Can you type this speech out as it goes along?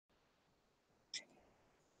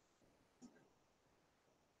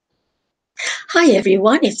Hi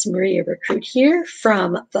everyone, it's Maria Recruit here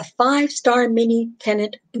from the 5-Star Mini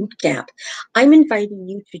Tenant Bootcamp. I'm inviting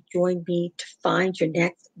you to join me to find your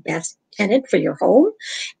next best tenant for your home,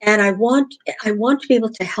 and I want to be able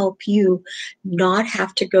to help you not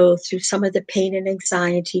have to go through some of the pain and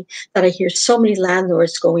anxiety that I hear so many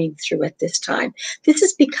landlords going through at this time. This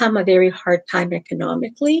has become a very hard time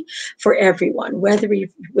economically for everyone, whether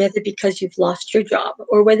because you've lost your job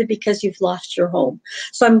or whether because you've lost your home.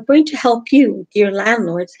 So I'm going to help you, dear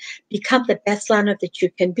landlords, become the best landlord that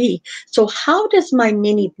you can be. So how does my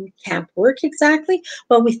mini boot camp work exactly?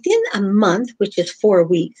 Well, within a month, which is 4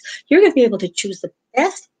 weeks, you're going to be able to choose the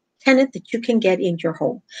best tenant that you can get in your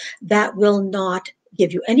home that will not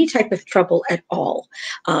give you any type of trouble at all.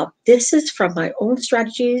 This is from my own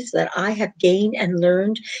strategies that I have gained and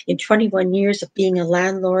learned in 21 years of being a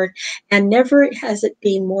landlord, and never has it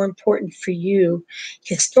been more important for you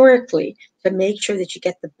historically to make sure that you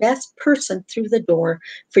get the best person through the door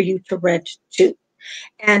for you to rent to.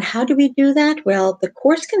 And how do we do that? Well, the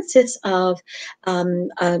course consists of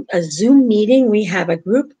a Zoom meeting. We have a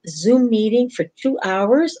group Zoom meeting for 2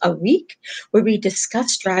 hours a week where we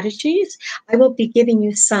discuss strategies. I will be giving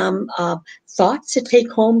you some thoughts to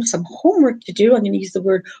take home, some homework to do. I'm going to use the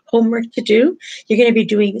word homework to do. You're going to be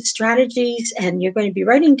doing strategies, and you're going to be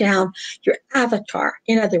writing down your avatar.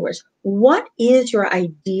 In other words, what is your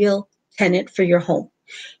ideal tenant for your home?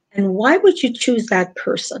 And why would you choose that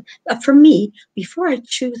person? For me, before I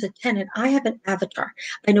choose a tenant, I have an avatar.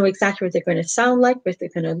 I know exactly what they're going to sound like, what they're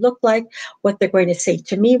going to look like, what they're going to say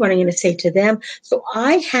to me, what I'm going to say to them. So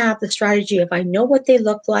I have the strategy of I know what they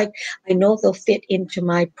look like. I know they'll fit into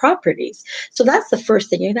my properties. So that's the first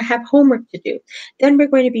thing. You're going to have homework to do. Then we're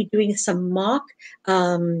going to be doing some mock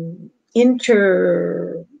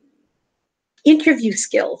interview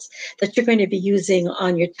skills that you're going to be using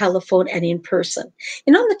on your telephone and in person.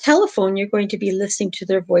 And on the telephone, you're going to be listening to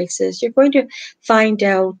their voices. You're going to find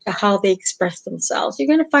out how they express themselves. You're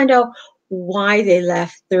going to find out why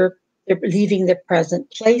they're leaving their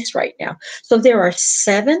present place right now. So there are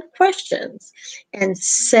 7 questions and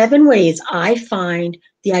 7 ways I find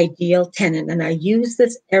the ideal tenant. And I use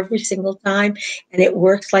this every single time, and it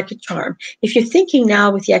works like a charm. If you're thinking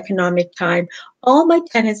now with the economic time, all my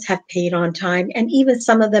tenants have paid on time, and even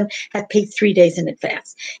some of them have paid 3 days in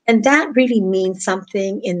advance. And that really means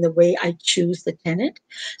something in the way I choose the tenant.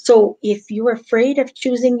 So if you're afraid of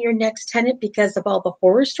choosing your next tenant because of all the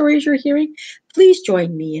horror stories you're hearing, please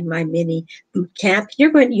join me in my mini boot camp.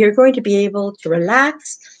 You're going to be able to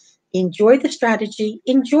relax, enjoy the strategy,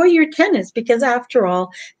 enjoy your tenants, because after all,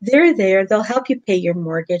 they're there. They'll help you pay your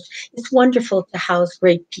mortgage. It's wonderful to house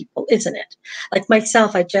great people, isn't it? Like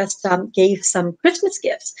myself, I just gave some Christmas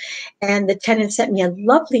gifts, and the tenant sent me a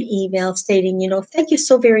lovely email stating, thank you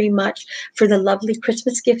so very much for the lovely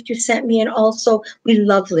Christmas gift you sent me, and also we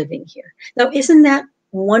love living here. Now, isn't that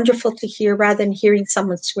wonderful to hear, rather than hearing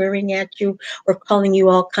someone swearing at you or calling you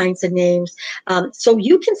all kinds of names? So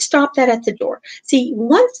you can stop that at the door. See,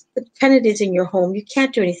 once the tenant is in your home, you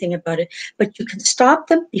can't do anything about it, but you can stop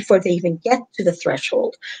them before they even get to the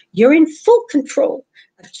threshold. You're in full control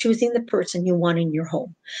of choosing the person you want in your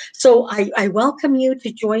home. So I welcome you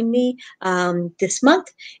to join me this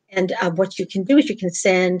month. And what you can do is you can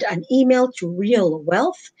send an email to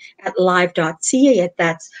realwealth@live.ca.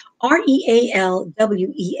 That's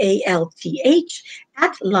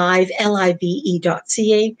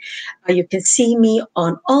REALWEALTH@live.ca. You can see me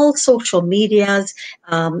on all social medias,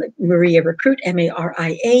 Maria Recruit, MARIA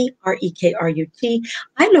REKRUT.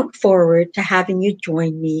 I look forward to having you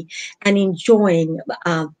join me and enjoying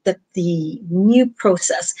the new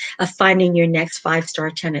process of finding your next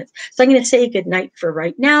 5-star tenant. So I'm going to say good night for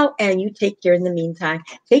right now, and you take care in the meantime.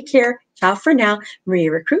 Take care. Ciao for now.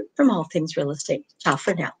 Maria Recruit from All Things Real Estate. Ciao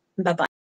for now. Bye-bye.